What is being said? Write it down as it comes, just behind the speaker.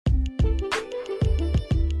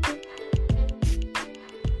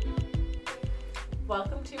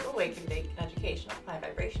Welcome to Awakened, an educational, high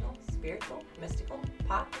vibrational, spiritual, mystical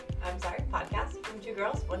podcast from two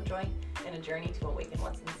girls, one joy, and a journey to awaken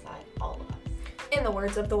what's inside all of us. In the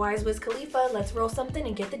words of the wise Wiz Khalifa, let's roll something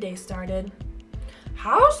and get the day started.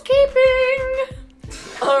 Housekeeping!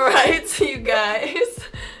 All right, you guys,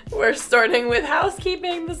 we're starting with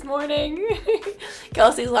housekeeping this morning.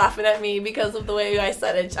 Kelsey's laughing at me because of the way I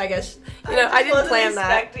said it. I guess, I didn't plan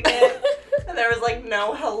that. It. And there was like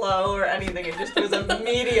no hello or anything. It just was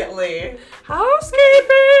immediately housekeeping.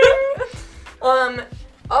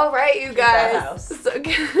 All right, you guys.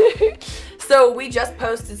 So we just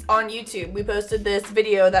posted on YouTube. We posted this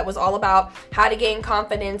video that was all about how to gain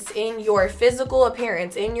confidence in your physical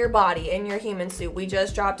appearance, in your body, in your human suit. We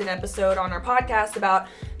just dropped an episode on our podcast about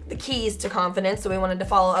the keys to confidence, so we wanted to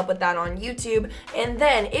follow up with that on YouTube. And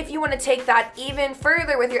then if you want to take that even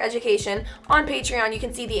further with your education, on Patreon you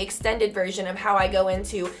can see the extended version of how I go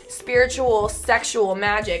into spiritual sexual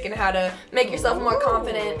magic and how to make yourself more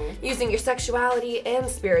confident using your sexuality and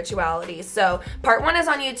spirituality. So part 1 is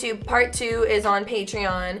on YouTube, part 2 is on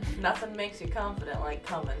Patreon. Nothing makes you confident like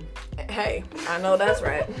coming. Hey, I know that's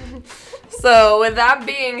right. So with that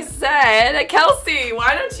being said, Kelsey,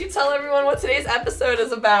 why don't you tell everyone what today's episode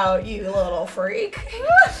is about, you little freak?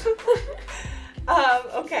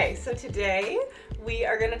 Okay, so today we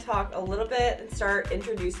are going to talk a little bit and start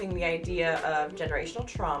introducing the idea of generational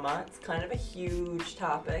trauma. It's kind of a huge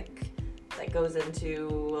topic that goes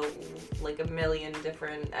into like a million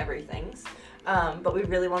different everythings. But we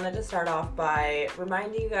really wanted to start off by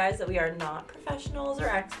reminding you guys that we are not professionals or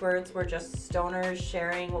experts. We're just stoners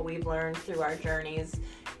sharing what we've learned through our journeys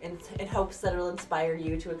in hopes that it'll inspire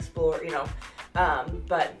you to explore,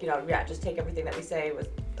 just take everything that we say with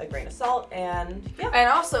a grain of salt and And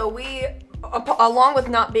also we, along with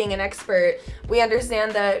not being an expert, we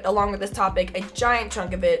understand that along with this topic, a giant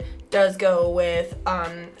chunk of it does go with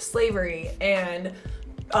slavery and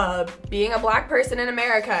being a black person in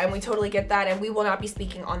America, and we totally get that, and we will not be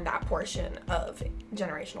speaking on that portion of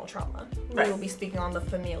generational trauma. Right. We will be speaking on the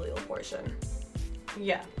familial portion.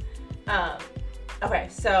 Yeah. Okay,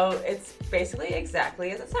 so it's basically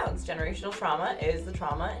exactly as it sounds. Generational trauma is the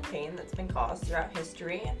trauma and pain that's been caused throughout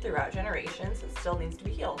history and throughout generations and still needs to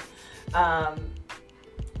be healed.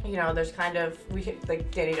 There's kind of,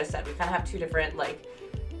 like Danny just said, we kind of have two different,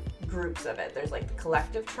 groups of it. There's, the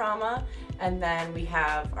collective trauma, and then we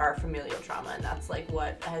have our familial trauma, and that's,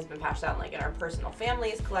 what has been passed down, in our personal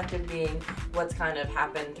families, collective being what's kind of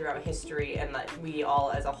happened throughout history and that we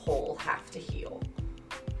all as a whole have to heal.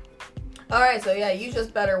 All right, so yeah, you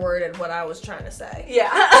just better worded what I was trying to say. Yeah.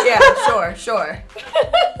 Yeah, sure.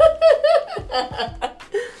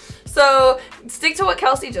 So, stick to what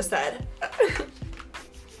Kelsey just said.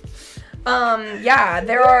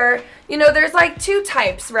 There are, there's two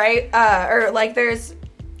types, right? There's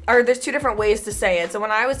two different ways to say it. So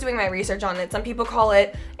when I was doing my research on it, some people call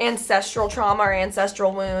it ancestral trauma or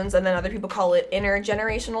ancestral wounds, and then other people call it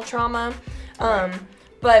intergenerational trauma.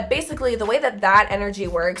 But basically, the way that energy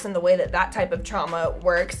works and the way that type of trauma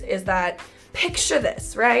works is that, picture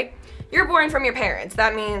this, right? You're born from your parents.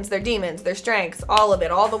 That means their demons, their strengths, all of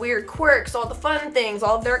it, all the weird quirks, all the fun things,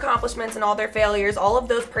 all of their accomplishments and all their failures, all of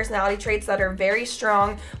those personality traits that are very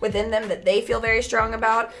strong within them that they feel very strong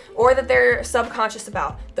about or that they're subconscious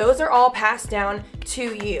about. Those are all passed down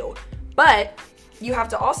to you. But you have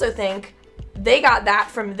to also think, they got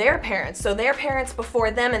that from their parents. So their parents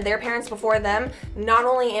before them and their parents before them not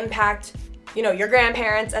only impact, your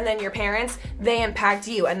grandparents and then your parents, they impact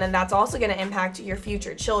you. And then that's also going to impact your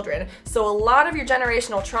future children. So a lot of your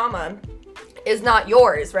generational trauma is not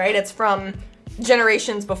yours, right? It's from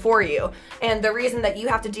generations before you. And the reason that you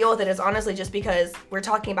have to deal with it is honestly just because we're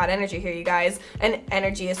talking about energy here, you guys. And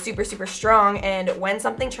energy is super, super strong. And when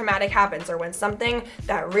something traumatic happens or when something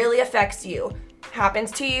that really affects you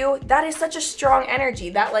happens to you, that is such a strong energy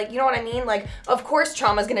that, you know what I mean? Of course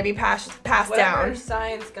trauma is going to be passed Whatever down.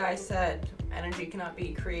 Science guy said, energy cannot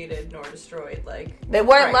be created nor destroyed. They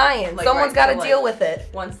weren't lying. Someone's got to deal with it.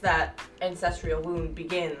 Once that ancestral wound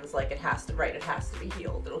begins, it has to be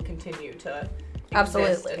healed. It'll continue to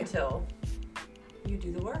exist until you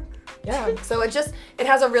do the work. Yeah. So it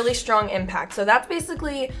has a really strong impact. So that's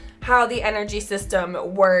basically how the energy system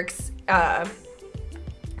works.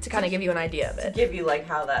 To kind of give you an idea of it. To give you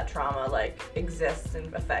how that trauma exists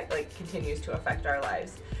and continues to affect our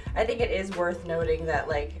lives. I think it is worth noting that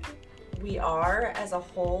we are as a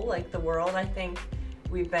whole, the world, I think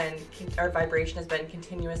our vibration has been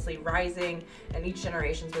continuously rising, and each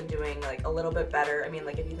generation's been doing a little bit better. I mean,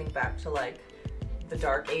 if you think back to the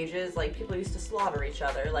dark ages, like people used to slaughter each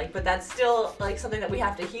other, like, but that's still like something that we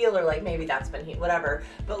have to heal, or like maybe that's been healed, whatever.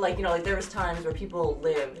 But like, you know, like there was times where people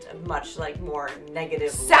lived much like more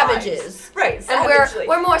negative savages, lives. Right? And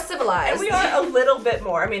we're more civilized. And we are a little bit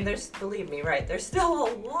more. I mean, believe me, right? There's still a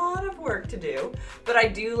lot of work to do, but I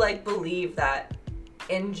do like believe that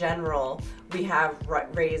in general we have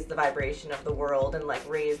raised the vibration of the world and like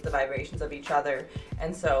raised the vibrations of each other,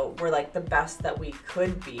 and so we're like the best that we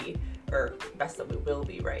could be, or best that we will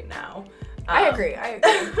be right now. I agree.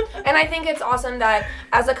 And I think it's awesome that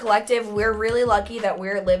as a collective, we're really lucky that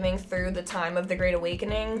we're living through the time of the Great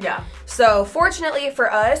Awakening. Yeah. So fortunately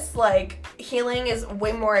for us, like, healing is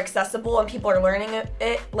way more accessible and people are learning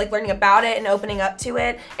about it and opening up to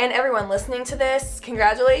it. And everyone listening to this,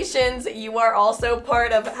 congratulations. You are also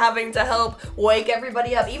part of having to help wake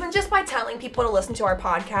everybody up. Even just by telling people to listen to our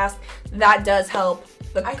podcast, that does help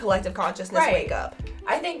the collective consciousness wake up.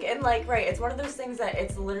 I think, and like, right, it's one of those things that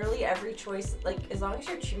it's literally every choice, like, as long as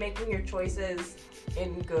you're making your choices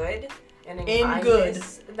in good and in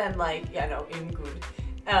kindness, then like, in good.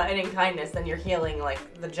 And in kindness, then you're healing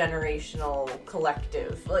like the generational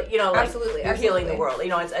collective, like, you know, like you're healing the world. You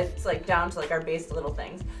know, it's like down to like our base little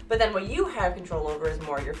things. But then what you have control over is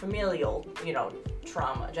more your familial, you know,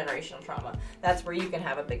 trauma, generational trauma. That's where you can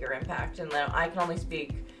have a bigger impact. And then I can only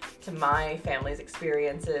speak to my family's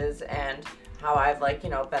experiences and how I've like,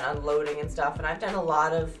 you know, been unloading and stuff. And I've done a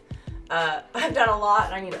lot,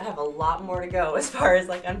 and I need to have a lot more to go as far as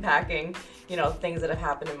like unpacking, you know, things that have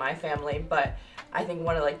happened in my family. But I think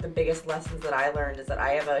one of like the biggest lessons that I learned is that I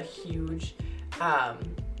have a huge,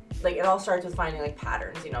 like it all starts with finding like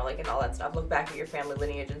patterns, you know, like and all that stuff. Look back at your family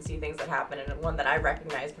lineage and see things that happen. And one that I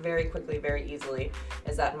recognized very quickly, very easily,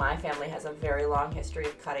 is that my family has a very long history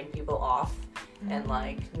of cutting people off. And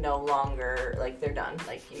like no longer, like they're done.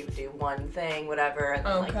 Like you do one thing, whatever, and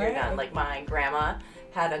then like you're done. Like my grandma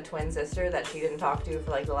had a twin sister that she didn't talk to for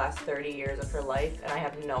like the last 30 years of her life, and I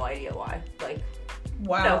have no idea why. Like,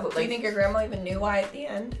 wow. Do you think your grandma even knew why at the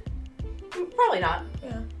end? Probably not.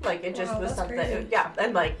 Yeah. Like it just was something. Crazy. Yeah,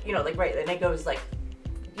 and like, you know, like right, and it goes like,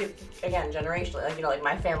 again, generationally. Like, you know, like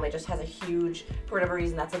my family just has a huge, for whatever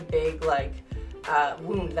reason, that's a big like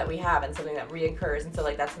wound that we have and something that reoccurs, and so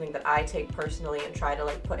like that's something that I take personally and try to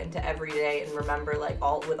like put into every day and remember like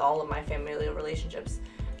all of my familial relationships.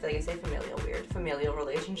 I feel like I say familial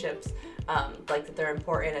relationships, like that they're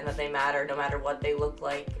important and that they matter no matter what they look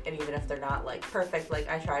like, and even if they're not like perfect, like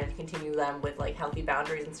I try to continue them with like healthy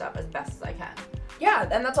boundaries and stuff as best as I can. Yeah,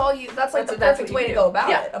 and that's like the perfect way to go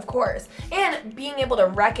about it, of course. And being able to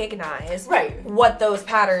recognize what those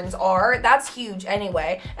patterns are, that's huge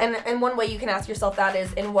anyway. And one way you can ask yourself that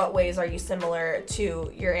is, in what ways are you similar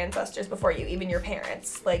to your ancestors before you, even your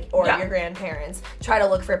parents, like, or your grandparents? Try to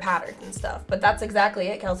look for patterns and stuff. But that's exactly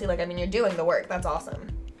it, Kelsey. Like, I mean, you're doing the work. That's awesome.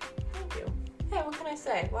 Thank you. Hey, what can I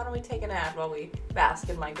say? Why don't we take an ad while we bask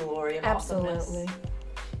in my glory and awesomeness? Absolutely.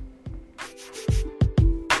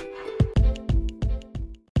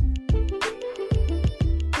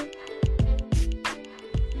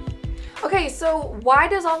 Okay, so why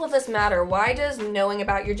does all of this matter? Why does knowing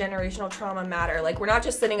about your generational trauma matter? Like, we're not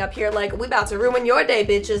just sitting up here like, we about to ruin your day,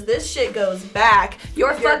 bitches. This shit goes back.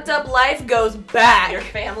 Your fucked up life goes back. Your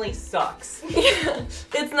family sucks.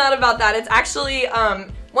 It's not about that. It's actually,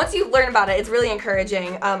 once you learn about it, it's really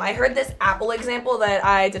encouraging. I heard this Apple example that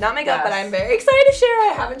I did not make up, but I'm very excited to share.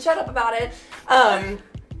 I haven't shut up about it.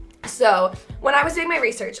 So when I was doing my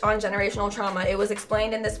research on generational trauma, it was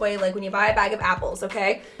explained in this way, like when you buy a bag of apples,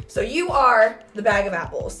 okay? So you are the bag of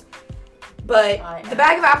apples, but the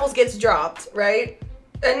bag of apples gets dropped, right?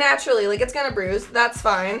 And naturally, like, it's gonna bruise, that's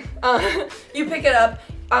fine. You pick it up.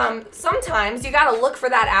 Sometimes you gotta look for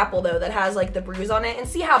that apple though that has like the bruise on it and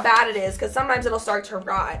see how bad it is, because sometimes it'll start to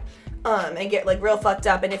rot. And get like real fucked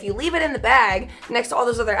up. And if you leave it in the bag next to all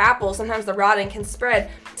those other apples, sometimes the rotting can spread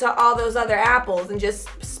to all those other apples and just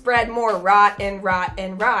spread more rot and rot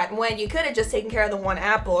and rot. When you could have just taken care of the one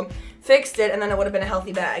apple, fixed it, and then it would have been a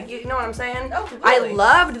healthy bag. You know what I'm saying? Oh, completely. I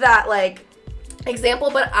loved that like example,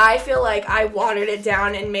 but I feel like I watered it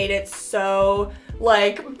down and made it so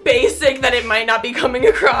like basic that it might not be coming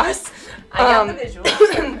across. I got the visual.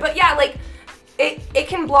 But yeah, like it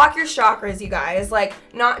can block your chakras, you guys. Like,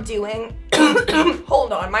 not doing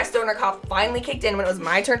hold on, my stoner cough finally kicked in when it was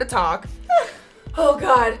my turn to talk. Oh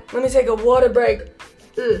god, let me take a water break.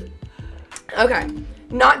 Ugh. Okay,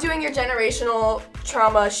 not doing your generational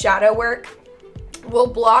trauma shadow work will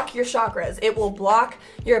block your chakras. It will block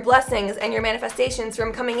your blessings and your manifestations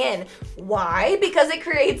from coming in. Why? Because it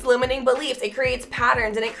creates limiting beliefs, it creates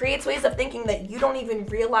patterns, and it creates ways of thinking that you don't even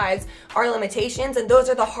realize are limitations, and those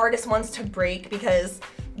are the hardest ones to break because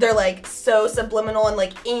they're like so subliminal and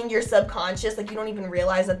like in your subconscious, like you don't even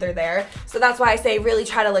realize that they're there. So that's why I say really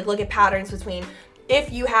try to like look at patterns between,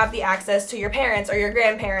 if you have the access to your parents or your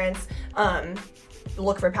grandparents,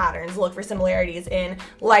 look for patterns, look for similarities in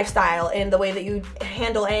lifestyle, in the way that you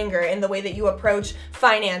handle anger, in the way that you approach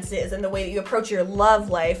finances, in the way that you approach your love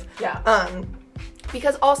life. Yeah.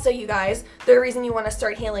 Because also, you guys, the reason you want to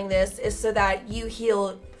start healing this is so that you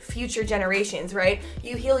heal future generations, right?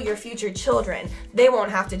 You heal your future children. They won't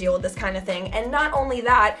have to deal with this kind of thing. And not only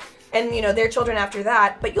that, and you know, their children after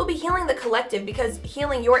that, but you'll be healing the collective, because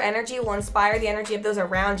healing your energy will inspire the energy of those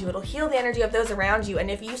around you. It'll heal the energy of those around you. And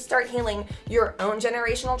if you start healing your own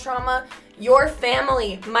generational trauma, your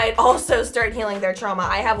family might also start healing their trauma.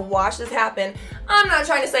 I have watched this happen. I'm not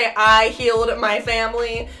trying to say I healed my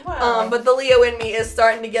family, Wow. but the Leo in me is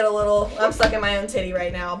starting to get a little, I'm sucking my own titty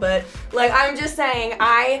right now, but like, I'm just saying,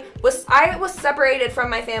 I was separated from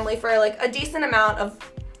my family for like a decent amount of,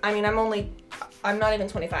 I mean, I'm not even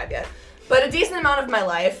 25 yet, but a decent amount of my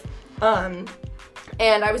life, and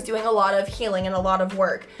I was doing a lot of healing and a lot of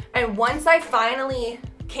work. And once I finally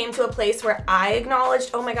came to a place where I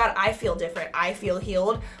acknowledged, oh my God, I feel different, I feel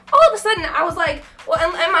healed, all of a sudden I was like, well,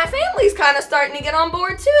 and my family's kind of starting to get on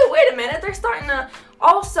board too. Wait a minute, they're starting to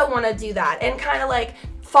also want to do that, and kind of like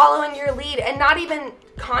following your lead, and not even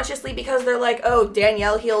consciously because they're like, oh,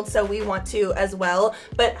 Danielle healed, so we want to as well,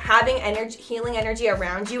 but having energy, healing energy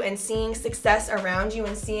around you, and seeing success around you,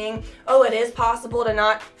 and seeing, oh, it is possible to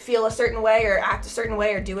not feel a certain way or act a certain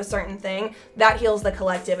way or do a certain thing, that heals the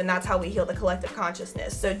collective, and that's how we heal the collective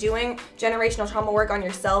consciousness. So doing generational trauma work on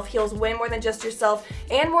yourself heals way more than just yourself,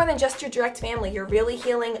 and more than just your direct family. You're really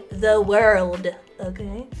healing the world,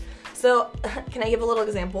 okay? So, can I give a little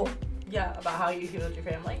example? Yeah, about how you healed your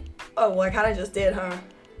family. Oh, well, I kind of just did, huh?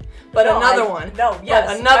 But another one. No,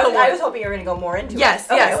 yes. Another one. I was hoping you were going to go more into yes,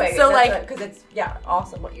 it. Yes, yes. So, like, because it's,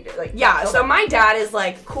 awesome what you did. Like, yeah, so my dad is,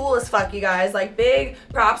 like, cool as fuck, you guys. Like, big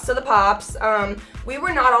props to the pops. We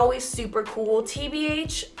were not always super cool,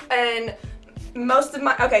 TBH, and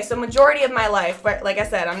majority of my life, but like I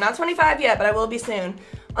said, I'm not 25 yet, but I will be soon.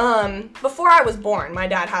 Before I was born, my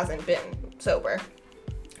dad hasn't been sober.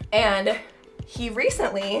 And he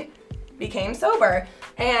recently became sober,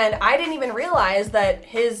 and I didn't even realize that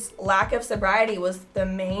his lack of sobriety was the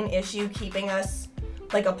main issue keeping us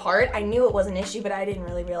like apart. I knew it was an issue, but I didn't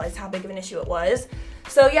really realize how big of an issue it was.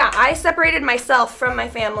 So yeah, I separated myself from my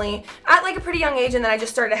family at like a pretty young age, and then I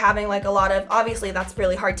just started having like a lot of, obviously that's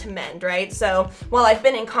really hard to mend, right? So while I've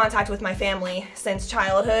been in contact with my family since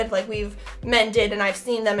childhood, like we've mended and I've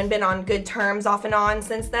seen them and been on good terms off and on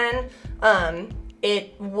since then,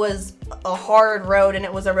 it was a hard road, and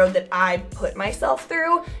it was a road that I put myself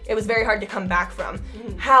through. It was very hard to come back from.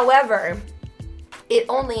 However, it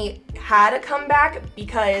only had a comeback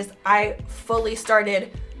because I fully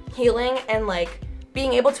started healing and like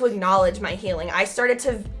being able to acknowledge my healing. I started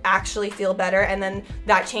to actually feel better, and then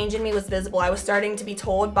that change in me was visible. I was starting to be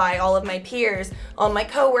told by all of my peers, all my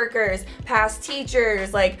coworkers, past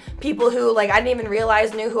teachers, like people who like I didn't even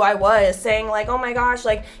realize knew who I was, saying like, oh my gosh,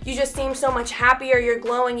 like you just seem so much happier, you're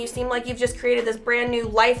glowing, you seem like you've just created this brand new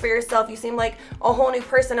life for yourself, you seem like a whole new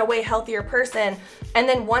person, a way healthier person. And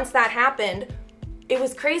then once that happened, it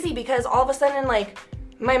was crazy because all of a sudden like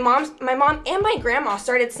my mom and my grandma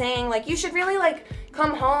started saying like, you should really like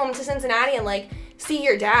come home to Cincinnati and like see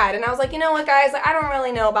your dad. And I was like, you know what guys, I don't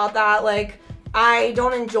really know about that. Like I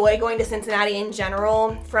don't enjoy going to Cincinnati in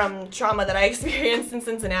general from trauma that I experienced in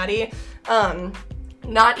Cincinnati.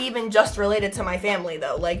 Not even just related to my family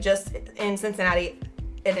though, like just in Cincinnati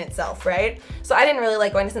in itself, right? So I didn't really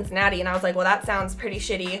like going to Cincinnati, and I was like, well, that sounds pretty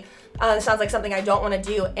shitty. It sounds like something I don't want to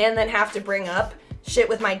do, and then have to bring up shit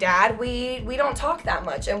with my dad. We don't talk that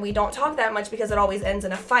much, and we don't talk that much because it always ends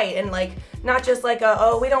in a fight, and like not just like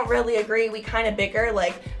we don't really agree, we kind of bicker,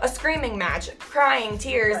 like a screaming match, crying,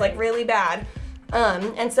 tears, right. Like really bad.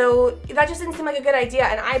 And so that just didn't seem like a good idea,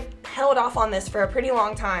 and I held off on this for a pretty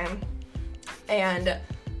long time, and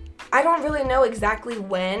I don't really know exactly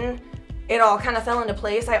when it all kind of fell into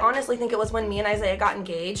place. I honestly think it was when me and Isaiah got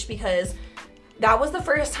engaged, because that was the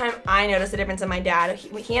first time I noticed a difference in my dad.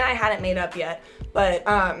 He and I hadn't made up yet, but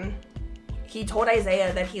he told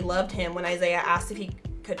Isaiah that he loved him when Isaiah asked if he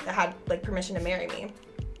had like permission to marry me,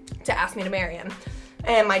 to ask me to marry him.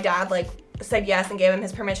 And my dad like said yes and gave him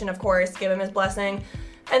his permission, of course, gave him his blessing.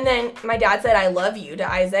 And then my dad said, I love you to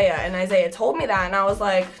Isaiah, and Isaiah told me that, and I was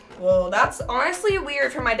like, well, that's honestly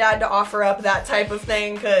weird for my dad to offer up that type of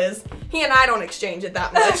thing, because he and I don't exchange it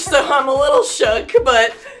that much, so I'm a little shook,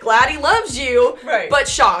 but glad he loves you, right. But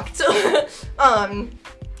shocked.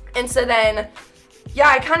 And so then yeah,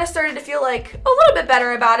 I kind of started to feel like a little bit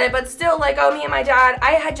better about it, but still like, oh, me and my dad,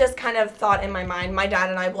 I had just kind of thought in my mind, my dad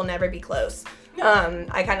and I will never be close.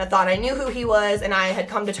 I kind of thought I knew who he was, and I had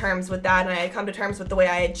come to terms with that, and I had come to terms with the way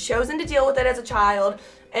I had chosen to deal with it as a child,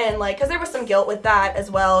 and like, because there was some guilt with that as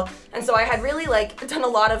well, and so I had really like done a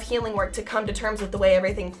lot of healing work to come to terms with the way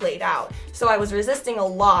everything played out. So I was resisting a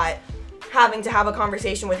lot having to have a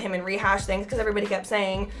conversation with him and rehash things, because everybody kept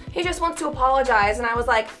saying he just wants to apologize, and I was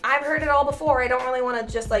like, I've heard it all before. I don't really want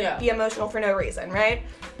to just like be emotional for no reason, right?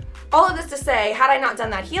 All of this to say, had I not done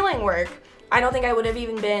that healing work, I don't think I would have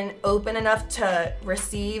even been open enough to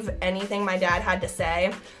receive anything my dad had to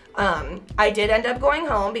say. I did end up going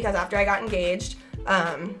home because after I got engaged,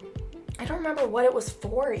 I don't remember what it was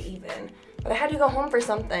for even, but I had to go home for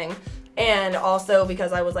something. And also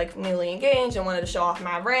because I was like newly engaged and wanted to show off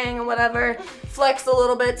my ring and whatever, flex a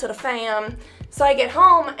little bit to the fam. So I get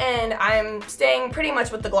home and I'm staying pretty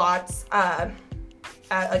much with the Glotts,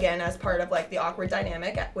 again, as part of like the awkward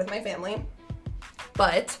dynamic with my family.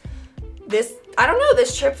 But I don't know,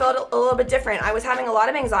 this trip felt a little bit different. I was having a lot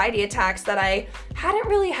of anxiety attacks that I hadn't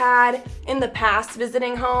really had in the past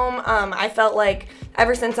visiting home. I felt like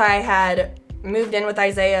ever since I had moved in with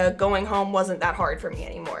Isaiah, going home wasn't that hard for me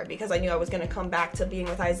anymore because I knew I was going to come back to being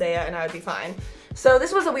with Isaiah and I would be fine. So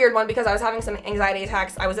this was a weird one because I was having some anxiety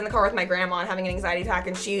attacks. I was in the car with my grandma and having an anxiety attack,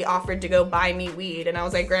 and she offered to go buy me weed, and I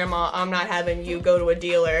was like, Grandma, I'm not having you go to a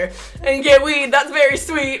dealer and get weed. That's very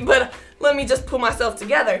sweet, but let me just pull myself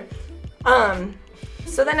together.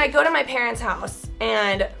 So then I go to my parents' house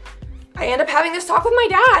and I end up having this talk with my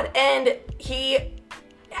dad, and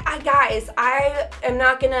guys, I am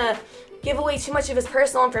not gonna give away too much of his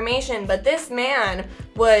personal information, but this man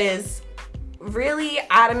was really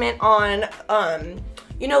adamant on,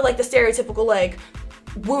 like the stereotypical, like,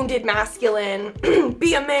 wounded masculine,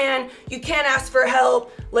 be a man, you can't ask for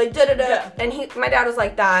help, like, da-da-da, and my dad was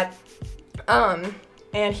like that,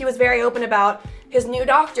 and he was very open about his new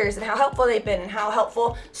doctors and how helpful they've been and how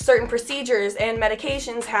helpful certain procedures and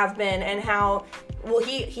medications have been, and how, well,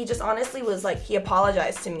 he just honestly was like, he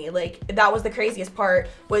apologized to me. Like, that was the craziest part,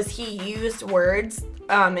 was he used words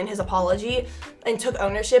in his apology and took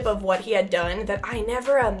ownership of what he had done that I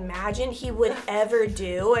never imagined he would ever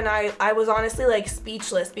do. And I was honestly like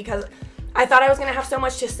speechless because I thought I was gonna have so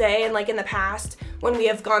much to say, and like in the past when we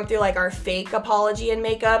have gone through like our fake apology and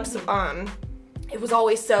makeups, it was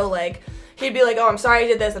always so like, he'd be like, oh, I'm sorry I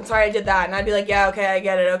did this, I'm sorry I did that, and I'd be like, yeah, okay, I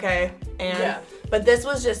get it, okay. And but this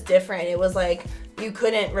was just different. It was like, you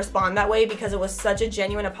couldn't respond that way because it was such a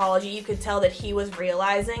genuine apology. You could tell that he was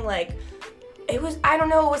realizing, like, it was, I don't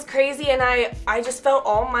know, it was crazy, and I just felt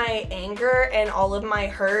all my anger and all of my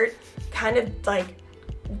hurt kind of like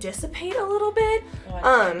dissipate a little bit.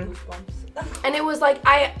 And it was like,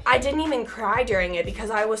 I didn't even cry during it because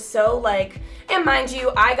I was so like, and mind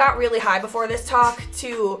you, I got really high before this talk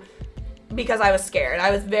too, because I was scared. I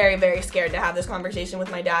was very, very scared to have this conversation with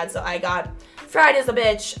my dad, so I got fried as a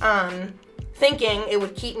bitch, thinking it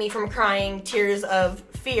would keep me from crying tears of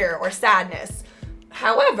fear or sadness.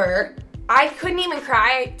 However, I couldn't even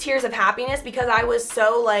cry tears of happiness because I was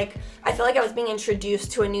so like, I felt like I was being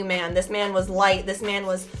introduced to a new man. This man was light. This man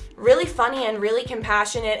was really funny and really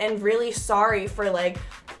compassionate and really sorry for like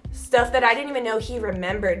stuff that I didn't even know he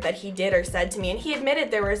remembered that he did or said to me. And he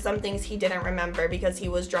admitted there were some things he didn't remember because he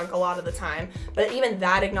was drunk a lot of the time. But even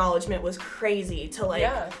that acknowledgement was crazy to like,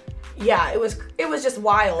 yeah, it was just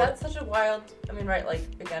wild. That's such a wild, I mean, right, like,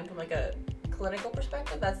 again, from like a clinical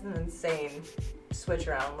perspective, that's an insane switch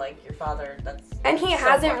around, like, your father, that's and he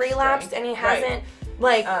hasn't relapsed, strength. And he hasn't,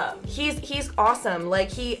 like, he's awesome.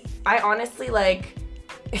 Like, I honestly, like,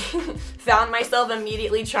 found myself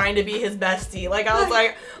immediately trying to be his bestie. Like, I was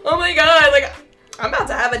like, oh my god, like, I'm about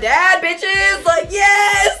to have a dad, bitches! Like,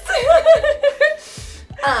 yes!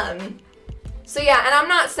 So yeah, and I'm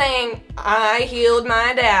not saying I healed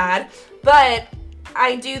my dad, but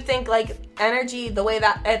I do think, like, energy, the way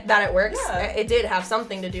that it works, it did have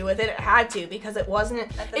something to do with it. It had to, because it wasn't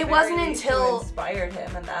until you inspired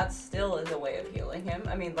him, and that still is a way of healing him.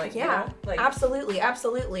 I mean, like, yeah, you know, like, absolutely.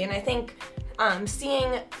 And I think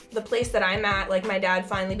seeing the place that I'm at, like my dad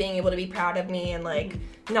finally being able to be proud of me and like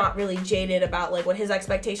not really jaded about like what his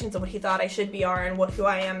expectations of what he thought I should be are and who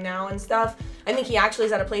I am now and stuff. I think he actually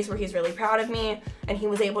is at a place where he's really proud of me, and he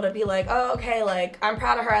was able to be like, oh, okay, like, I'm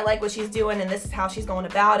proud of her, I like what she's doing, and this is how she's going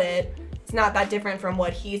about it. It's not that different from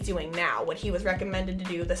what he's doing now, what he was recommended to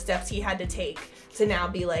do, the steps he had to take to now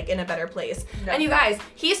be like in a better place. No. And you guys,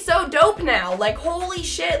 he's so dope now. Like, holy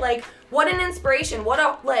shit, like, what an inspiration. What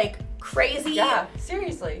a, like, crazy. Yeah,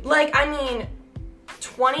 seriously. Like, I mean,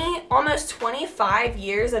 almost 25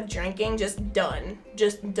 years of drinking, just done.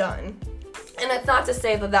 And it's not to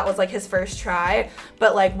say that that was like his first try,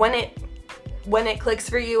 but like when it clicks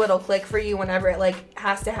for you, it'll click for you whenever it like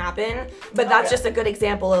has to happen. But that's just a good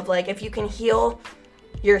example of like, if you can heal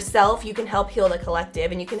yourself, you can help heal the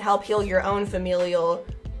collective, and you can help heal your own familial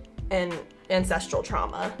and ancestral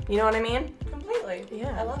trauma. You know what I mean? Completely.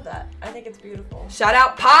 Yeah. I love that. I think it's beautiful. Shout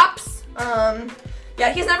out Pops.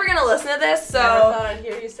 Yeah, he's never gonna listen to this, so. I never thought I'd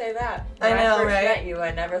hear you say that. When I know, I first right? met you,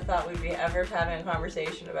 I never thought we'd be ever having a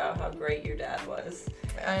conversation about how great your dad was.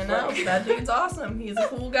 I know. That dude's awesome. He's a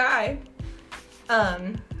cool guy.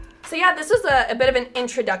 So yeah, this was a bit of an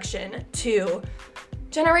introduction to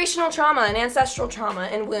generational trauma and ancestral trauma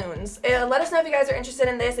and wounds. Let us know if you guys are interested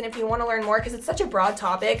in this and if you want to learn more, because it's such a broad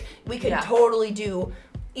topic. We could totally do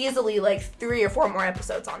easily like 3 or 4 more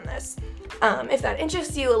episodes on this. If that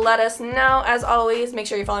interests you, let us know. As always, make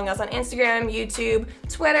sure you're following us on Instagram, YouTube,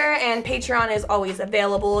 Twitter, and Patreon is always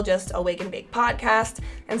available. Just Awake and Bake Podcast.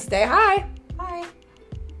 And stay high.